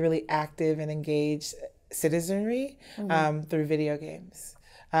really, really active and engaged citizenry through video games?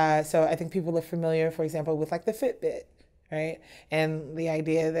 So I think people are familiar, for example, with like the Fitbit, right? And the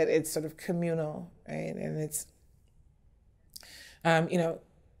idea that it's sort of communal, right? And it's,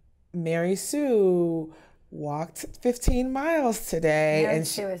 Mary Sue walked 15 miles today. Mary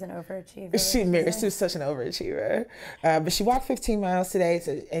Sue is an overachiever. Mary Sue's such an overachiever. But she walked 15 miles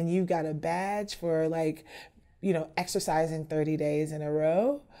today, and you got a badge for exercising 30 days in a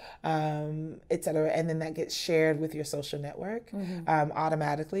row, et cetera. And then that gets shared with your social network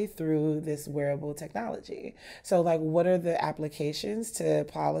automatically through this wearable technology. So what are the applications to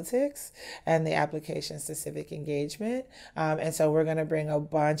politics and the applications to civic engagement? And so we're going to bring a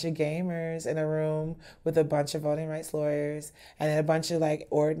bunch of gamers in a room with a bunch of voting rights lawyers and then a bunch of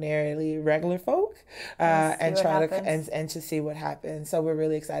ordinarily regular folk and to see what happens. So we're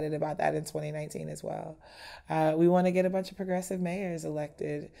really excited about that in 2019 as well. We want to get a bunch of progressive mayors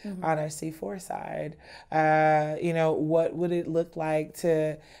elected on our C4 side. What would it look like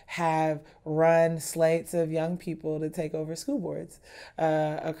to have run slates of young people to take over school boards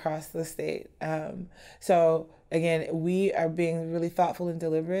across the state? So again, we are being really thoughtful and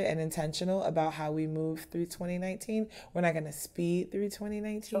deliberate and intentional about how we move through 2019. We're not going to speed through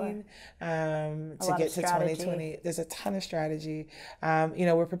 2019 to get to 2020. There's a ton of strategy.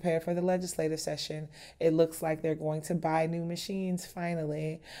 We're prepared for the legislative session. It looks like they're going to buy new machines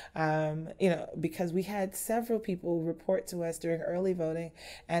finally, because we had several people report to us during early voting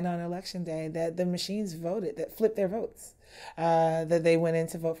and on election day that the machines that flipped their votes. That they went in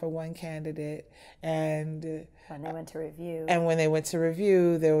to vote for one candidate, and when they went to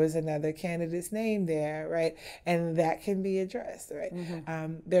review, there was another candidate's name there, right? And that can be addressed, right?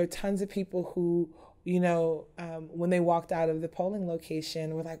 There are tons of people who, when they walked out of the polling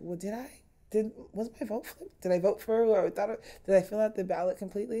location, were like, "Well, was my vote flipped? Did I vote for, or did I fill out the ballot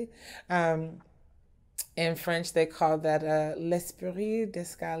completely?" In French, they call that l'esprit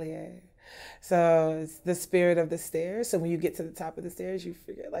d'escalier. So it's the spirit of the stairs. So when you get to the top of the stairs, you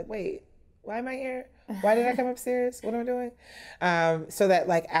figure wait, why am I here? Why did I come upstairs? What am I doing? So that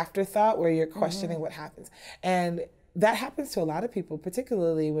afterthought where you're questioning what happens. And that happens to a lot of people,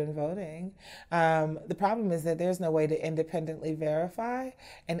 particularly when voting. The problem is that there's no way to independently verify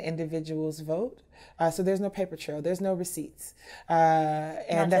an individual's vote. So there's no paper trail, there's no receipts.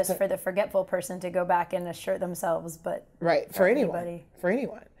 And not just for the forgetful person to go back and assure themselves, but for anyone.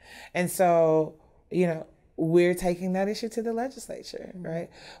 And so, we're taking that issue to the legislature, right?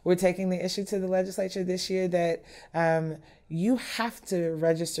 We're taking the issue to the legislature this year that you have to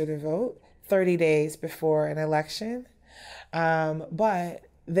register to vote 30 days before an election. But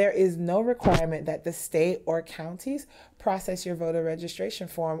there is no requirement that the state or counties process your voter registration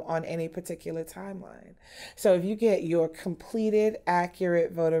form on any particular timeline. So if you get your completed,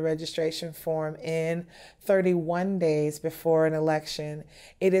 accurate voter registration form in 31 days before an election,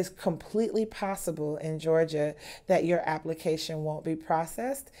 it is completely possible in Georgia that your application won't be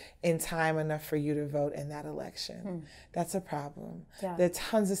processed in time enough for you to vote in that election. That's a problem. Yeah. There are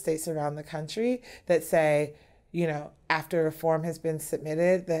tons of states around the country that say, you know, after a form has been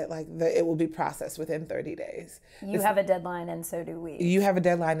submitted, that it will be processed within 30 days. You have a deadline, and so do we. You have a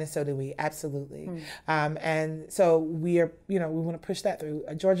deadline, and so do we. Absolutely. And so we are, we want to push that through.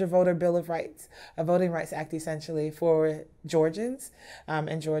 A Georgia Voter Bill of Rights, a Voting Rights Act, essentially for Georgians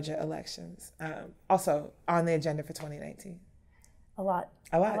and Georgia elections. Also on the agenda for 2019. A lot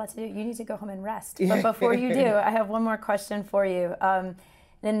to do. You need to go home and rest. Yeah. But before you do, I have one more question for you.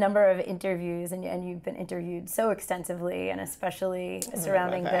 In a number of interviews, and you've been interviewed so extensively, and especially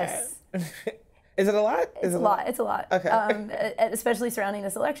surrounding this. Is it a lot? It's a lot. Okay. Especially surrounding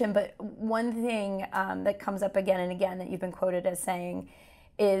this election. But one thing that comes up again and again that you've been quoted as saying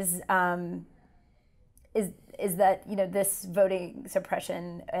is that this voting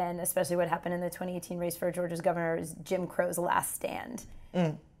suppression, and especially what happened in the 2018 race for Georgia's governor, is Jim Crow's last stand.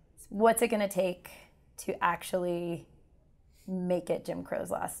 What's it going to take to actually make it Jim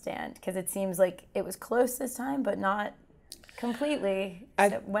Crow's last stand? Because it seems like it was close this time, but not completely.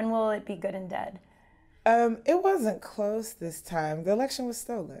 So when will it be good and dead? It wasn't close this time. The election was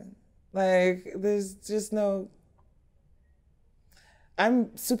stolen. There's just no...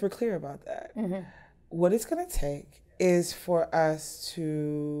 I'm super clear about that. What it's going to take is for us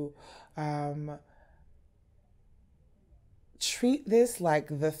to treat this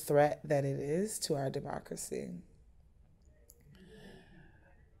like the threat that it is to our democracy.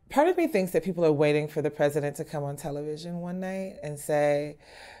 Part of me thinks that people are waiting for the president to come on television one night and say,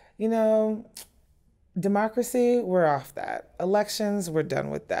 democracy, we're off that. Elections, we're done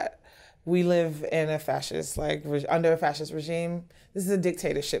with that. We live in a fascist, under a fascist regime. This is a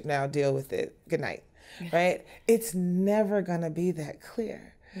dictatorship now, deal with it. Good night, right? It's never gonna be that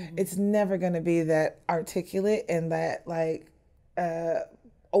clear. It's never gonna be that articulate and that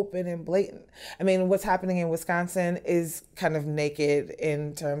open and blatant. I mean, what's happening in Wisconsin is kind of naked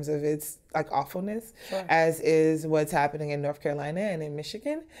in terms of its awfulness, as is what's happening in North Carolina and in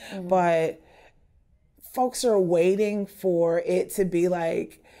Michigan. But folks are waiting for it to be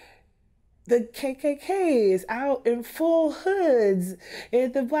the KKK is out in full hoods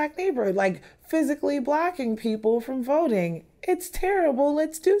in the Black neighborhood, physically blocking people from voting. It's terrible.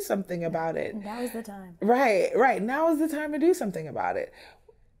 Let's do something about it. Now is the time. Right. Now is the time to do something about it.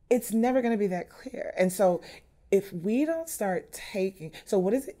 It's never going to be that clear. And so if we don't start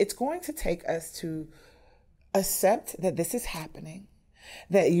what is it? It's going to take us to accept that this is happening,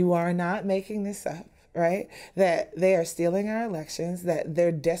 that you are not making this up, right? That they are stealing our elections, that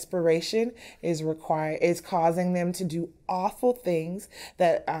their desperation is causing them to do awful things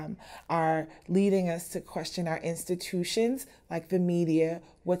that are leading us to question our institutions, like the media,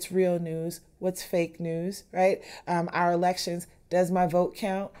 what's real news, what's fake news, right? Our elections. Does my vote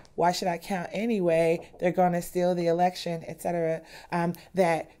count? Why should I count anyway? They're going to steal the election, et cetera.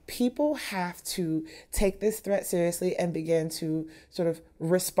 That people have to take this threat seriously and begin to sort of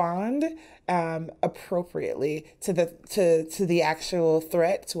respond appropriately to the actual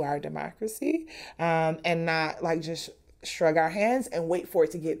threat to our democracy, and not just shrug our hands and wait for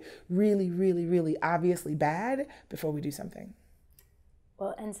it to get really, really, really obviously bad before we do something.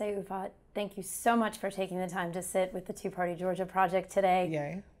 Well, Nse Ufot, thank you so much for taking the time to sit with the Two-Party Georgia Project today.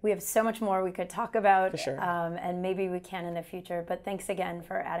 Yay. We have so much more we could talk about, for sure. And maybe we can in the future. But thanks again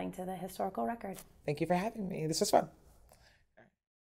for adding to the historical record. Thank you for having me. This was fun.